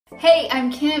Hey,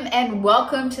 I'm Kim and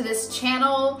welcome to this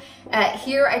channel.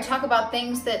 Here I talk about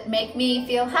things that make me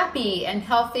feel happy and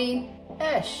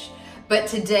healthy-ish. But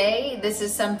today, this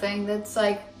is something that's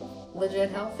like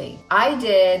legit healthy. I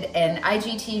did an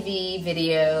IGTV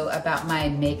video about my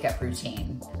makeup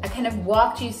routine. I kind of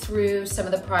walked you through some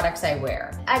of the products I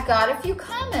wear. I got a few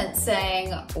comments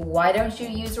saying, why don't you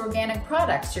use organic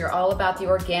products? You're all about the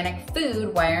organic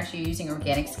food. Why aren't you using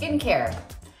organic skincare?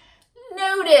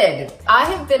 Noted. I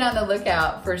have been on the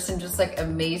lookout for some just like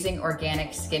amazing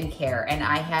organic skincare, and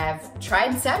I have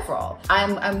tried several.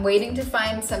 I'm waiting to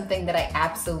find something that I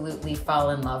absolutely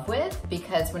fall in love with,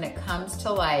 because when it comes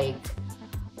to like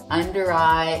under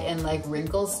eye and like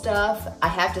wrinkle stuff, I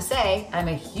have to say I'm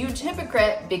a huge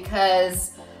hypocrite,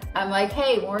 because I'm like,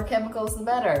 hey, more chemicals the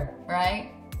better,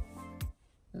 right?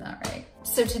 Not right.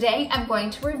 So today I'm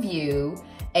going to review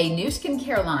a new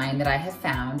skincare line that I have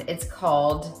found. It's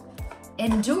called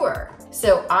Endure.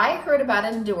 So I heard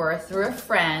about Endure through a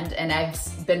friend, and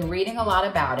I've been reading a lot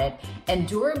about it.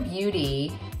 Endure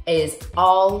Beauty is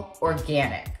all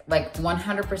organic, like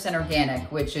 100%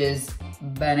 organic, which is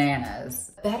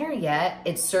bananas. Better yet,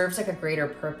 it serves like a greater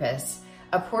purpose.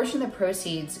 A portion of the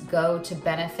proceeds go to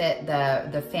benefit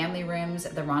the family rooms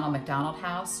at the Ronald McDonald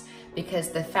House, because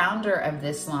the founder of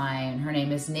this line, her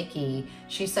name is Nikki,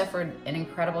 she suffered an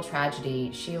incredible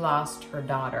tragedy. She lost her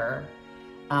daughter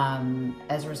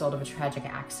as a result of a tragic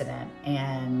accident,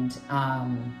 and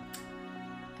I'm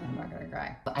not gonna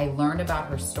cry. I learned about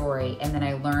her story, and then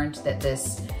I learned that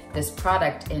this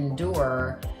product,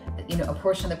 Endure, you know, a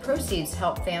portion of the proceeds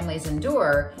help families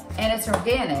endure, and it's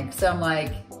organic. So I'm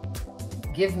like,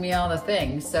 give me all the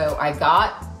things. So I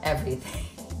got everything.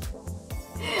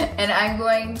 And I'm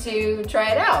going to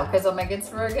try it out, because I'm like, it's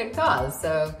for a good cause.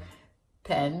 So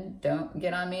Penn, don't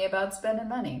get on me about spending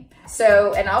money.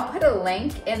 So, and I'll put a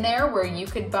link in there where you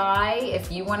could buy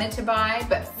if you wanted to buy.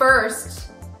 But first,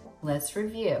 let's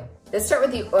review. Let's start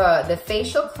with the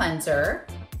facial cleanser.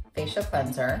 Facial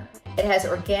cleanser. It has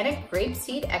organic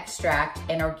grapeseed extract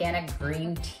and organic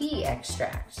green tea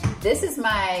extract. This is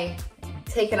my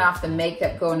taking off the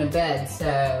makeup going to bed,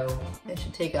 so I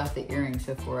should take off the earrings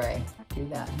before I do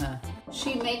that, huh?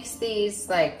 She makes these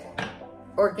like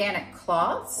organic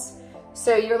cloths.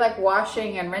 So you're like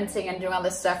washing and rinsing and doing all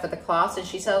this stuff with the cloths, and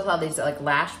she sells all these like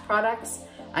lash products,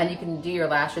 and you can do your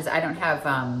lashes. I don't have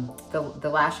the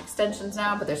lash extensions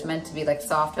now, but there's meant to be like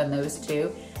soft on those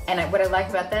too. And what I like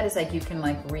about that is like you can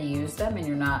like reuse them, and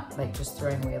you're not like just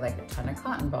throwing away like a ton of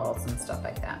cotton balls and stuff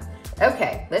like that.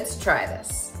 Okay, let's try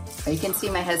this. You can see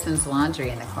my husband's laundry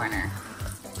in the corner,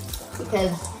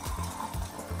 because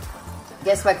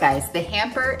guess what, guys? The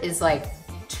hamper is like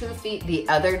 2 feet the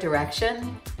other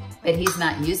direction, but he's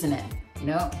not using it.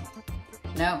 Nope,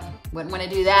 nope, wouldn't wanna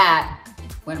do that.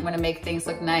 Wouldn't wanna make things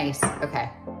look nice. Okay.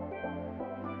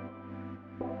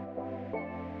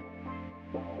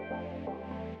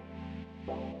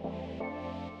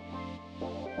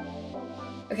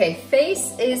 Okay,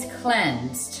 face is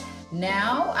cleansed.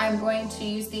 Now I'm going to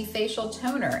use the facial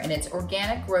toner, and it's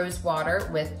organic rose water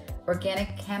with organic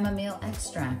chamomile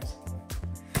extract.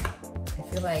 I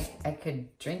feel like I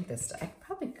could drink this stuff. I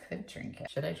probably could drink it.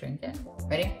 Should I drink it?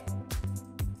 Ready?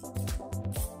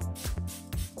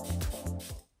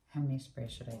 How many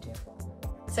sprays should I do?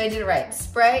 So I did it right.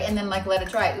 Spray and then like let it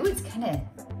dry. Ooh, it's kind of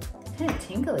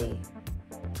tingly.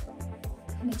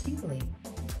 Kind of tingly.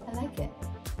 I like it.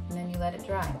 And then you let it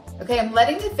dry. Okay, I'm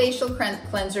letting the facial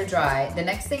cleanser dry. The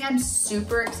next thing I'm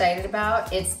super excited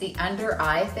about, it's the under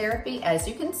eye therapy. As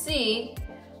you can see,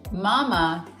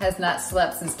 Mama has not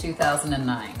slept since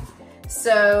 2009.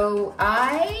 So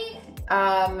I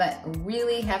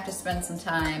really have to spend some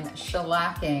time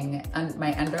shellacking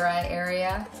my under eye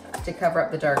area to cover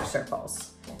up the dark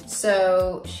circles.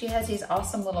 So she has these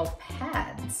awesome little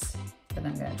pads that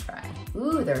I'm gonna try.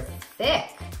 Ooh, they're thick.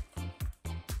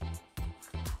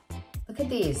 Look at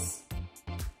these.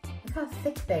 Look how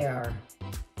thick they are.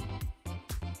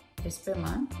 Just put them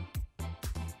on.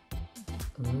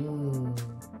 Ooh.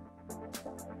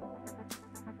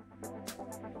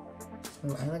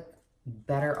 Ooh, I look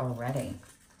better already.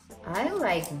 I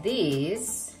like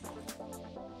these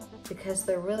because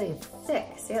they're really thick.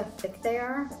 See how thick they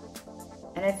are?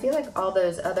 And I feel like all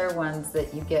those other ones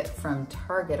that you get from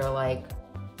Target are like,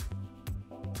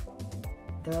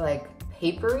 they're like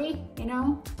papery, you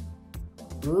know?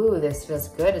 Ooh, this feels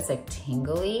good. It's like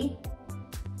tingly.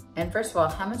 And first of all,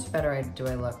 how much better do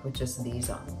I look with just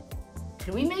these on?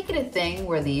 Could we make it a thing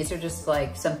where these are just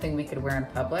like something we could wear in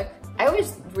public? I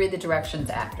always read the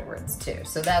directions afterwards too,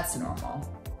 so that's normal.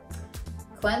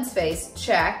 Cleanse face,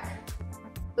 check.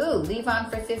 Ooh, leave on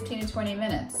for 15 to 20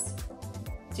 minutes.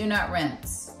 Do not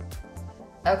rinse.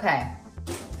 Okay.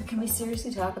 But can we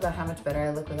seriously talk about how much better I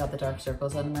look without the dark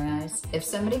circles under my eyes? If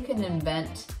somebody can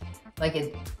invent,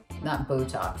 like not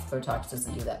Botox, Botox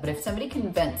doesn't do that, but if somebody can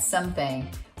invent something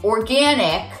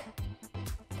organic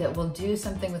that will do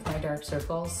something with my dark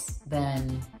circles,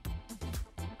 then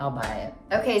I'll buy it.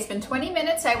 Okay, it's been 20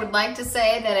 minutes. I would like to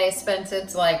say that I spent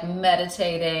it like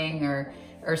meditating or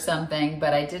something,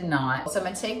 but I did not. So I'm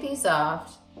gonna take these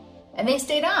off, and they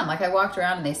stayed on. Like I walked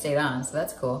around and they stayed on, so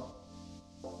that's cool.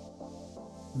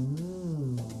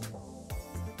 Ooh.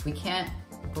 We can't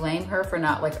blame her for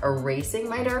not like erasing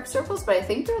my dark circles, but I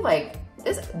think they're like,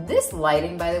 this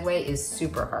lighting, by the way, is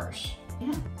super harsh.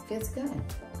 Yeah, it feels good.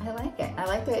 I like it. I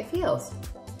like the way it feels.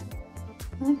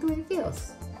 I like the way it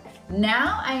feels.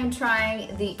 Now I am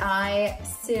trying the eye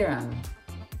serum.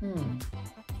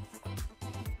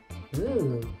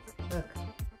 Ooh, look.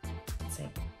 Let's see.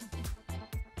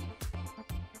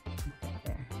 Right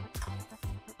there.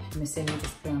 I'm assuming you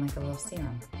just put on like a little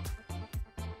serum.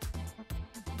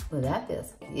 Ooh, that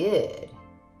feels good.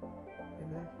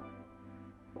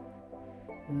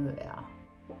 Ooh, yeah.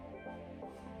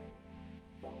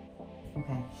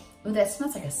 Okay. Ooh, that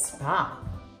smells like a spa.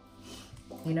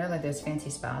 You know, like those fancy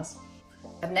spas.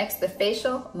 Up next, the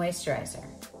facial moisturizer.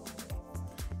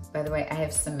 By the way, I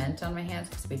have cement on my hands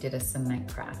because we did a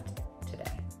cement craft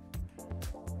today.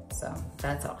 So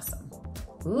that's awesome.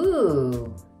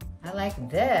 Ooh, I like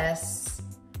this.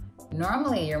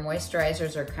 Normally your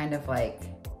moisturizers are kind of like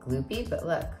gloopy, but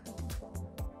look.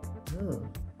 Ooh,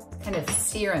 it's kind of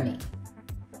serum-y.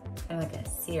 Kind of like a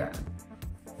serum.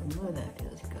 Ooh, that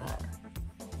feels good.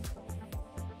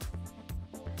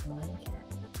 I like it.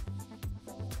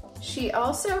 She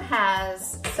also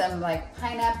has some like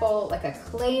pineapple, like a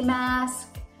clay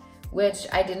mask, which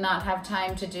I did not have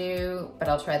time to do, but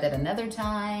I'll try that another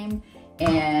time.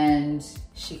 And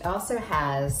she also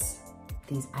has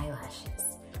these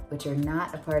eyelashes, which are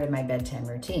not a part of my bedtime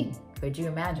routine. Could you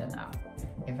imagine though,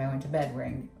 if I went to bed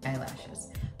wearing eyelashes?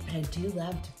 But I do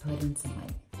love to put in some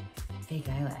like fake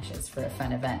eyelashes for a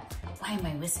fun event. Why am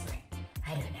I whispering?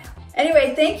 I don't know.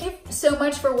 Anyway, thank you so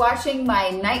much for watching my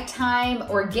nighttime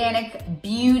organic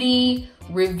beauty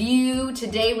review.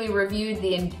 Today we reviewed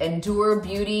the Endure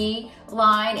Beauty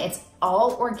line. It's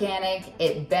all organic.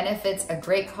 It benefits a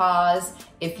great cause.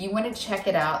 If you want to check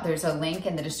it out, there's a link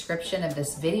in the description of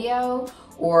this video,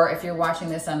 or if you're watching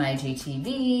this on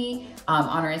IGTV, on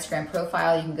our Instagram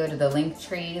profile, you can go to the link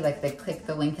tree, click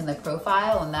the link in the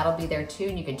profile, and that'll be there too,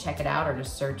 and you can check it out or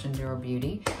just search Endure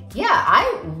Beauty. Yeah,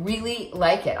 I really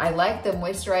like it. I like the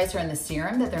moisturizer and the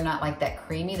serum, that they're not like that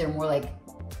creamy, they're more like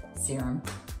serum.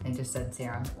 I just said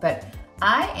serum, but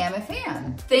I am a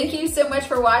fan. Thank you so much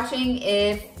for watching.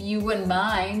 If you wouldn't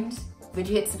mind, would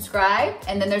you hit subscribe?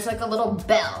 And then there's like a little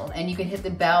bell, and you can hit the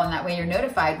bell, and that way you're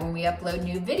notified when we upload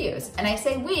new videos. And I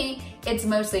say we, it's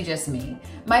mostly just me.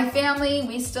 My family,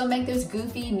 we still make those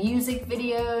goofy music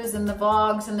videos and the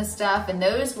vlogs and the stuff, and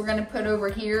those we're gonna put over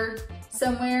here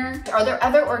somewhere. Are there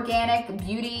other organic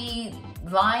beauty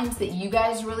lines that you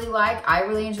guys really like? I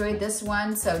really enjoyed this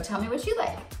one, so tell me what you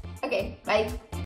like. Okay, bye.